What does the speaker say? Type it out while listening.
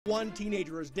One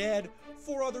teenager is dead,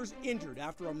 4 others injured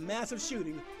after a massive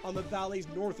shooting on the valley's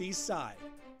northeast side.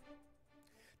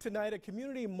 Tonight, a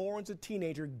community mourns a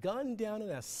teenager gunned down in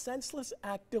a senseless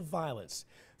act of violence.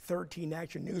 13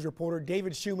 Action News reporter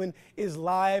David Schumann is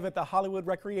live at the Hollywood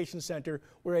Recreation Center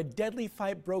where a deadly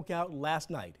fight broke out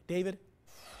last night. David?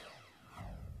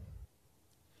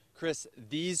 Chris,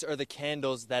 these are the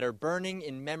candles that are burning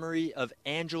in memory of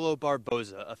Angelo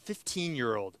Barboza, a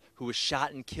 15-year-old who was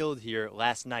shot and killed here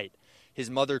last night. His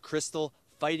mother, Crystal,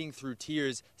 fighting through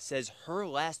tears, says her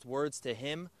last words to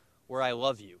him were, "I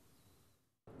love you."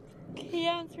 He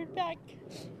answered back,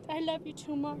 "I love you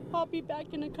too, Mom. I'll be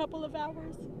back in a couple of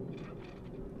hours."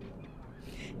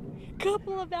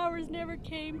 Couple of hours never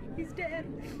came. He's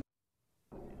dead.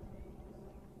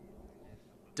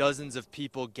 Dozens of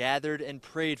people gathered and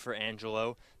prayed for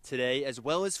Angelo today, as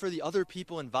well as for the other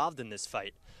people involved in this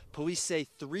fight. Police say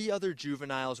 3 other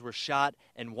juveniles were shot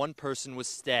and 1 person was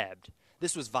stabbed.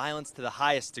 This was violence to the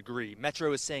highest degree.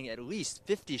 Metro is saying at least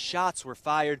 50 shots were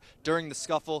fired during the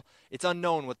scuffle. It's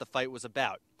unknown what the fight was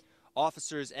about.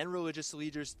 Officers and religious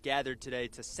leaders gathered today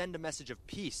to send a message of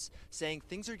peace, saying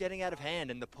things are getting out of hand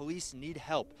and the police need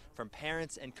help from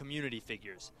parents and community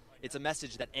figures. It's a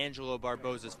message that Angelo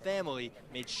Barboza's family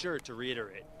made sure to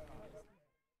reiterate.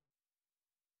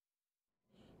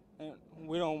 And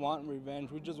we don't want revenge.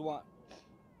 We just want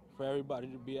for everybody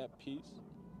to be at peace.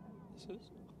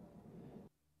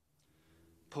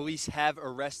 Police have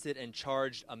arrested and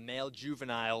charged a male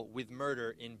juvenile with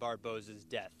murder in Barboza's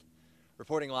death.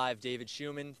 Reporting live, David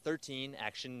Schumann, 13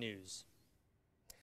 Action News.